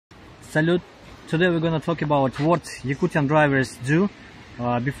Salute! Today we're gonna talk about what Yakutian drivers do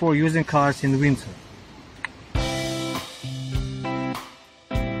before using cars in winter.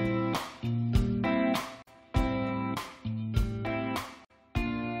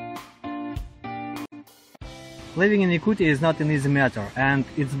 Living in Yakutia is not an easy matter, and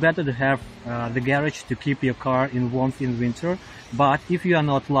it's better to have the garage to keep your car in warmth in winter, but if you are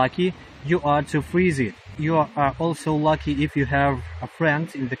not lucky, you are to freeze it. You are also lucky if you have a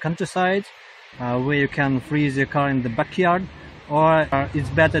friend in the countryside where you can freeze your car in the backyard, or it's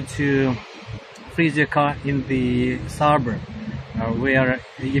better to freeze your car in the suburb where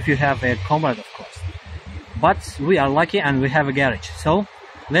if you have a comrade, of course. But we are lucky and we have a garage, so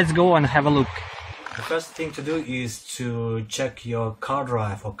let's go and have a look. The first thing to do is to check your car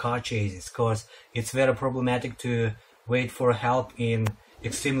drive or car chases, because it's very problematic to wait for help in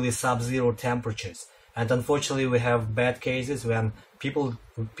extremely sub-zero temperatures. And unfortunately we have bad cases when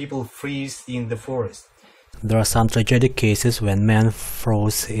people freeze in the forest. There are some tragic cases when men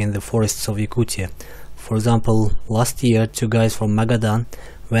froze in the forests of Yakutia. For example, last year 2 guys from Magadan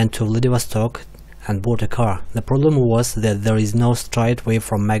went to Vladivostok and bought a car. The problem was that there is no straight way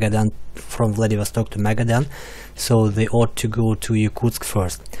from Vladivostok to Magadan, so they ought to go to Yakutsk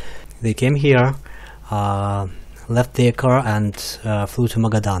first. They came here, left their car and flew to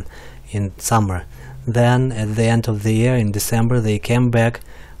Magadan in summer. Then at the end of the year, in December, they came back,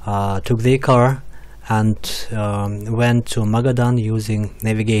 took their car and went to Magadan using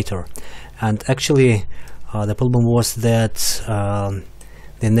navigator. And actually the problem was that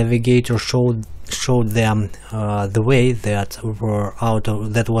the navigator showed them the way that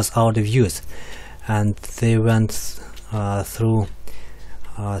was out of use, and they went through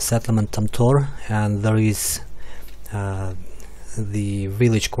settlement Tamtor, and there is the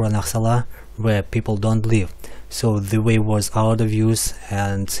village Kuranachsala where people don't live, so the way was out of use,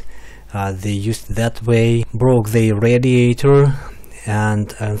 and they used that way, broke the radiator,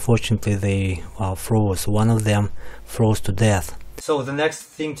 and unfortunately they froze. One of them froze to death. So the next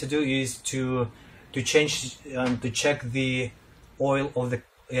thing to do is to check the oil of the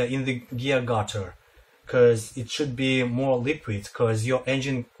in the gear gutter, because it should be more liquid, because your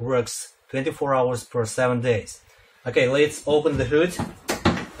engine works 24 hours per 7 days. Okay, let's open the hood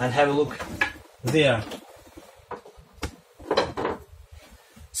and have a look there.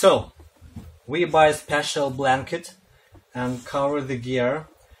 So we buy a special blanket and cover the gear,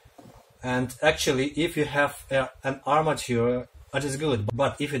 and actually if you have an armature, it is good,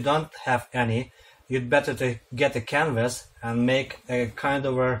 but if you don't have any, you'd better to get a canvas and make a kind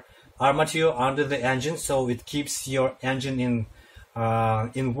of a armature under the engine, so it keeps your engine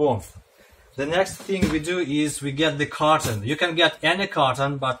in warmth. The next thing we do is we get the carton. You can get any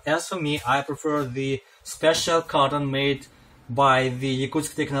carton, but as for me, I prefer the special carton made by the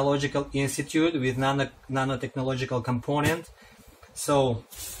Yakutsk Technological Institute with nanotechnological component. So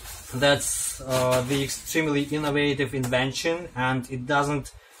that's the extremely innovative invention, and it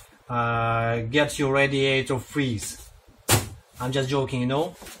doesn't get your radiator freeze. I'm just joking, you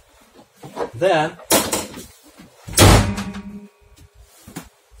know. Then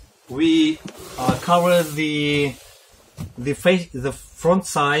we cover the front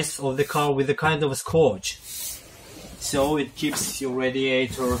sides of the car with a kind of a scotch, so it keeps your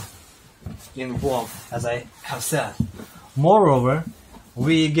radiator in warmth, as I have said. Moreover,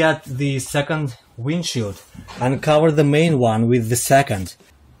 we get the second windshield and cover the main one with the second,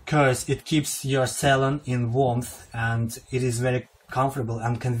 because it keeps your salon in warmth, and it is very comfortable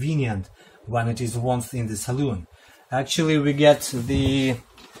and convenient when it is warmth in the saloon. Actually, we get the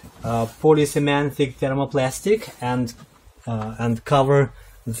polycement thick thermoplastic and cover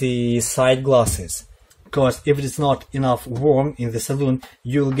the side glasses, because if it is not enough warm in the saloon,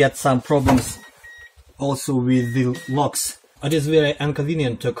 you'll get some problems also with the locks. It is very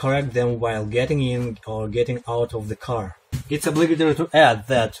inconvenient to correct them while getting in or getting out of the car. It's obligatory to add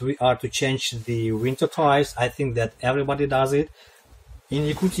that we are to change the winter tires. I think that everybody does it. In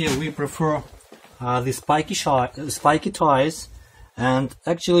Yakutia we prefer the spiky tires, and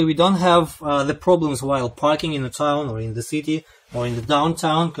actually we don't have the problems while parking in the town or in the city or in the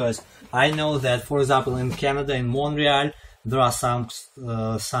downtown, because I know that, for example, in Canada, in Montreal, there are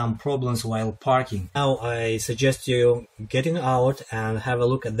some problems while parking. Now I suggest you getting out and have a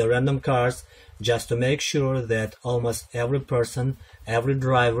look at the random cars, just to make sure that almost every person, every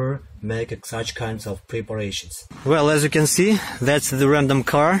driver make such kinds of preparations. Well, as you can see, that's the random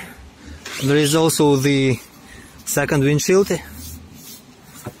car. There is also the second windshield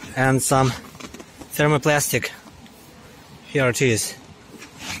and some thermoplastic. Here it is.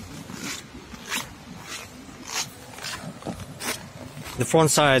 The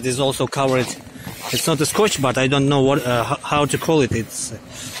front side is also covered. It's not a scotch, but I don't know what how to call it. It's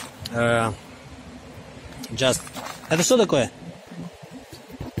just. Это что такое?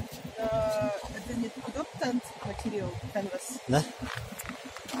 Это не adoptant material, canvas. Да?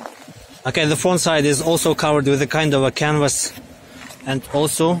 Okay, the front side is also covered with a kind of a canvas, and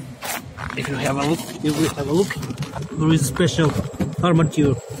also, if you have a look, there is special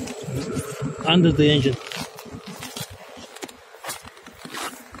armature under the engine.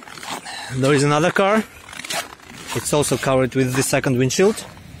 There is another car. It's also covered with the second windshield.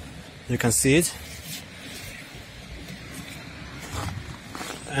 You can see it.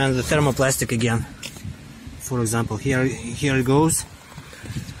 And the thermoplastic again. For example, here it goes.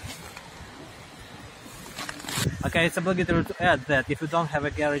 Okay, it's obligatory to add that if you don't have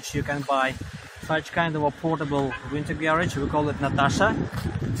a garage, you can buy such kind of a portable winter garage. We call it Natasha.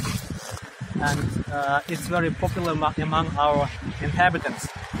 And it's very popular among our inhabitants.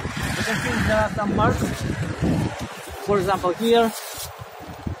 You can see there are some marks. For example, here.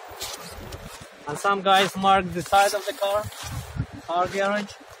 And some guys mark the side of the car, our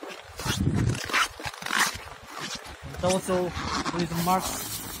garage. And also there is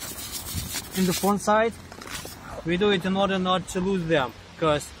marks in the front side. We do it in order not to lose them,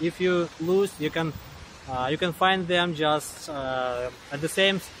 because if you lose, you can find them just at the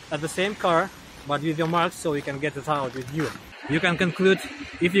same car, but with your marks, so you can get it out with you. You can conclude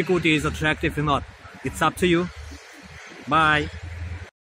if Yakutia is attractive or not. It's up to you. Bye.